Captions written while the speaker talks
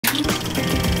We're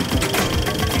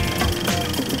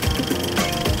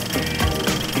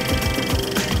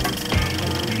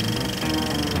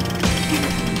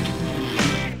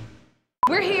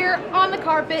here on the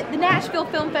carpet, the Nashville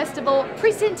Film Festival,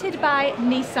 presented by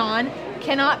Nissan.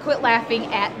 Cannot quit laughing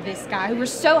at this guy, who we're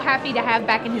so happy to have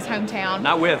back in his hometown.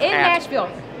 Not with, in at. Nashville.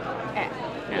 At.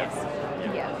 Yes.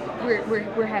 Yeah.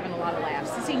 We're having a lot of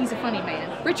laughs. See, he's a funny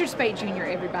man. Richard Speight Jr.,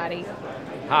 everybody.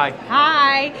 Hi.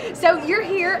 Hi. So you're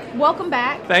here. Welcome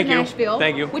back Thank to you. Nashville.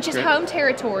 Thank you. Which is Great. home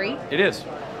territory. It is.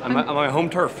 I'm on my home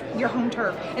turf. Your home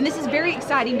turf. And this is very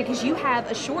exciting because you have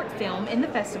a short film in the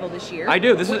festival this year. I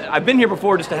do. I've been here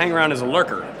before just to hang around as a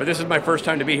lurker, but this is my first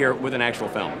time to be here with an actual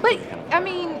film. But, I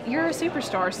mean, you're a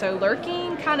superstar, so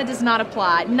lurking kind of does not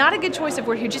apply. Not a good choice of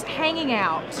word here, just hanging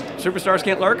out. Superstars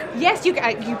can't lurk? Yes, you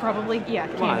probably, yeah.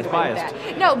 Come on, it's biased.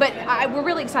 That. No, but we're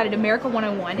really excited. America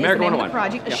 101 is the name of the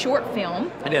project, a short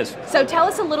film. It is. So tell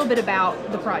us a little bit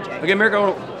about the project. Okay,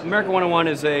 America 101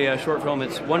 is a short film.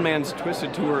 It's one man's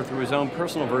twisted tour through his own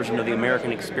personal version of the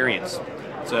American experience.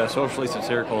 It's a socially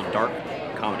satirical dark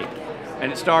comedy. And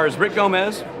it stars Rick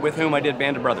Gomez, with whom I did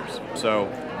Band of Brothers. So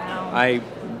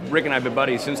Rick and I have been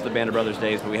buddies since the Band of Brothers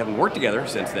days, but we haven't worked together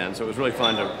since then, so it was really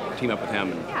fun to team up with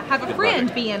him. And have a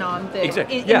friend be in on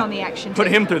the on the action. Put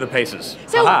him through the paces.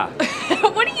 So,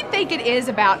 what do you think it is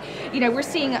about, we're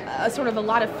seeing sort of a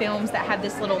lot of films that have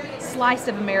this little slice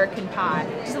of American pie,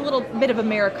 just a little bit of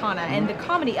Americana, and the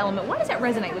comedy element. Why does that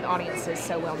resonate with audiences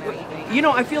so well now, you think?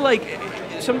 I feel like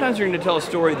sometimes you're going to tell a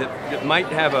story that might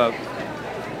have a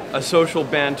social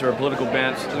bent or a political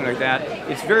bent, something like that.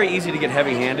 It's very easy to get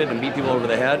heavy-handed and beat people over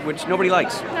the head, which nobody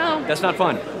likes. No. That's not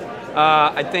fun.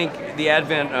 I think the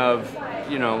advent of,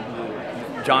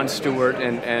 Jon Stewart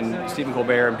and Stephen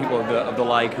Colbert and people of the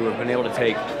like who have been able to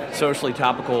take socially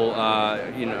topical,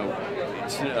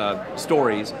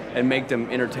 stories and make them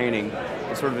entertaining,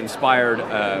 it sort of inspired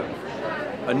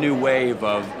a new wave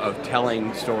of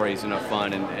telling stories in a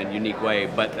fun and unique way,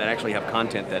 but that actually have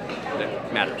content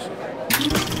that matters.